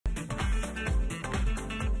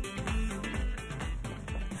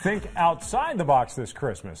Think outside the box this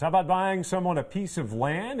Christmas. How about buying someone a piece of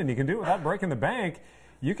land, and you can do it without breaking the bank?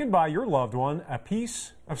 You can buy your loved one a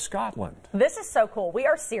piece of Scotland. This is so cool. We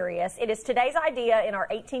are serious. It is today's idea in our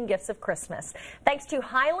 18 Gifts of Christmas. Thanks to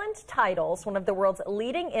Highland Titles, one of the world's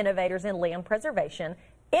leading innovators in land preservation,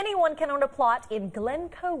 anyone can own a plot in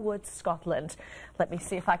Glencoe Woods, Scotland. Let me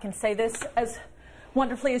see if I can say this as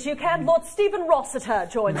wonderfully as you can. Lord Stephen Rossiter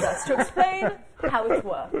joins us to explain how it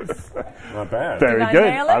works. Not bad. Very good.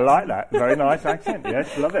 I like that. Very nice accent.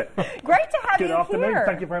 Yes, love it. Great to have you Good afternoon. here.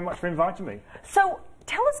 Thank you very much for inviting me. So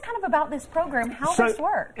tell us kind of about this program, how this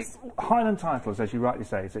works. Highland Titles, as you rightly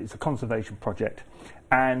say, it's a conservation project.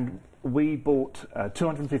 And we bought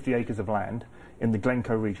 250 acres of land in the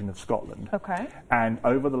Glencoe region of Scotland. Okay. And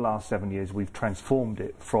over the last 7 years, we've transformed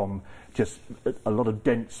it from just a lot of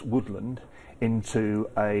dense woodland into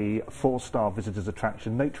a 4-star visitors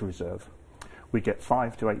attraction nature reserve. We get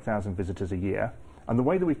 5,000 to 8,000 visitors a year. And the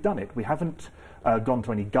way that we've done it, we haven't gone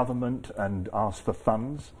to any government and asked for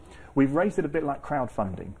funds. We've raised it a bit like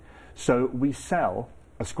crowdfunding. So we sell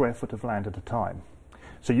a square foot of land at a time.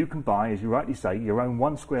 So you can buy, as you rightly say, your own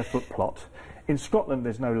 1 square foot plot. In Scotland,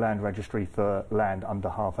 there's no land registry for land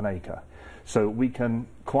under half an acre. So we can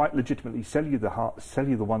quite legitimately sell you the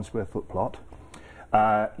 1 square foot plot.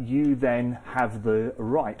 You then have the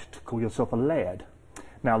right to call yourself a laird.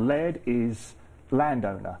 Now, laird is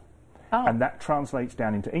landowner, and that translates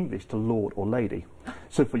down into English to lord or lady.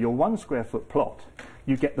 So for your 1 square foot plot,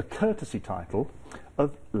 you get the courtesy title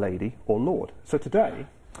of lady or lord. So today,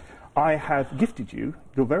 I have gifted you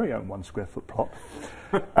your very own 1 square foot plot.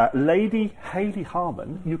 Lady Hayley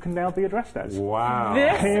Harmon, you can now be addressed as. Wow.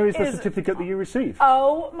 Here is the certificate that you receive.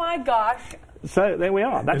 Oh my gosh. So there we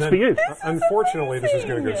are. That's for you. Unfortunately, this is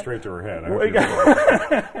going to go straight to her head.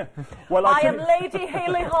 Well, I am Lady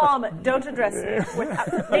Hayley Harmon. Don't address me.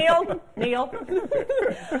 Neil.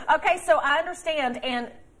 Okay, so I understand.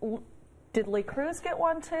 And did Lee Cruz get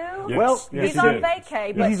one too? Yes, well, he's on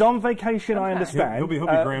vacay. But he's on vacation, I understand. He'll be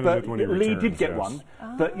granted it when he returns. Lee did get one,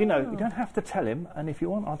 but you know, you don't have to tell him. And if you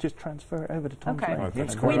want, I'll just transfer it over to Tom. Okay.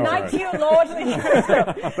 We knight you, Lord.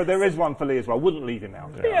 But there is one for Lee as well. Wouldn't leave him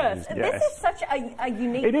out. Yes, this is such a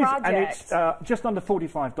unique project. And it's just under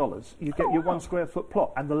 $45. You get your 1 square foot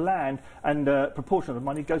plot, and the land and proportion of the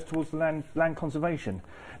money goes towards the land conservation.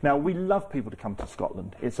 Now, we love people to come to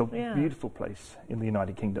Scotland. It's a beautiful place in the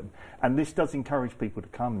United Kingdom, and this does encourage people to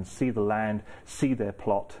come and see the land, see their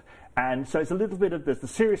plot. And so it's a little bit of the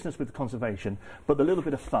seriousness with the conservation, but a little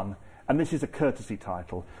bit of fun. And this is a courtesy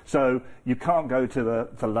title. So you can't go to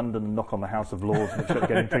London and knock on the House of Lords and expect to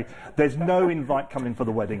get entry. There's no invite coming for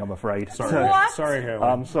the wedding, I'm afraid. Sorry, Hayley.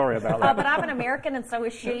 I'm sorry about that. But I'm an American, and so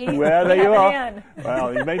is she. Well, there you are.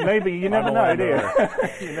 Well, maybe you never know, do you?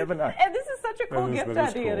 You never know. And this is such a cool gift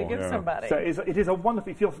idea to give somebody. So it is a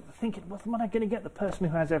wonderful, if you're thinking, well, am I going to get the person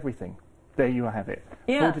who has everything? There you have it.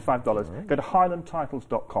 Yeah. $45. Go to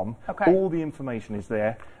highlandtitles.com. Okay. All the information is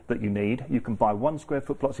there that you need. You can buy 1 square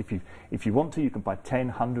foot plots. If you want to, you can buy 10,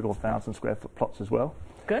 100 or 1,000 square foot plots as well.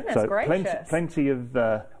 Goodness gracious. Plenty of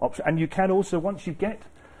options. And you can also, once you get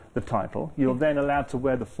the title, you're then allowed to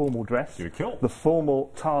wear the formal dress, the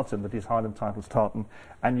formal tartan that is Highland Titles tartan,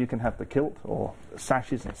 and you can have the kilt or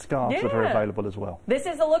sashes and scarves that are available as well. This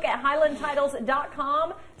is a look at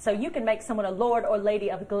highlandtitles.com, so you can make someone a lord or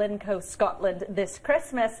lady of Glencoe, Scotland this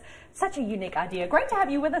Christmas. Such a unique idea. Great to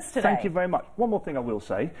have you with us today. Thank you very much. One more thing I will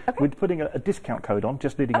say. We're putting a discount code on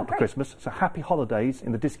just leading up to Christmas, so Happy Holidays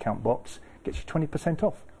in the discount box gets you 20%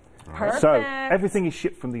 off. Perfect. So everything is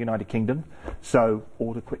shipped from the United Kingdom. So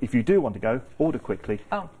order quick. If you do want to go, order quickly.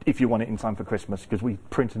 If you want it in time for Christmas, because we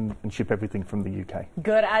print and ship everything from the UK.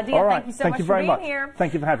 Good idea. All right. Thank you so much for being here.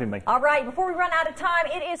 Thank you for having me. All right. Before we run out of time,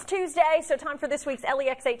 it is Tuesday, so time for this week's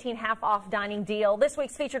LEX 18 half-off dining deal. This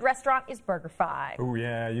week's featured restaurant is BurgerFi. Oh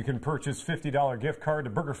yeah, you can purchase $50 gift card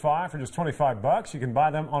to BurgerFi for just $25. You can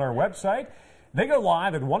buy them on our website. They go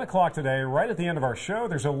live at 1 o'clock today, right at the end of our show.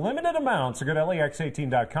 There's a limited amount, so go to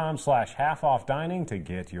lex18.com/half-off-dining to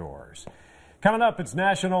get yours. Coming up, it's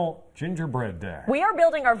National Gingerbread Day. We are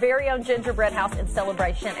building our very own gingerbread house in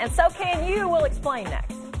celebration, and so can you. We'll explain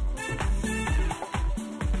next.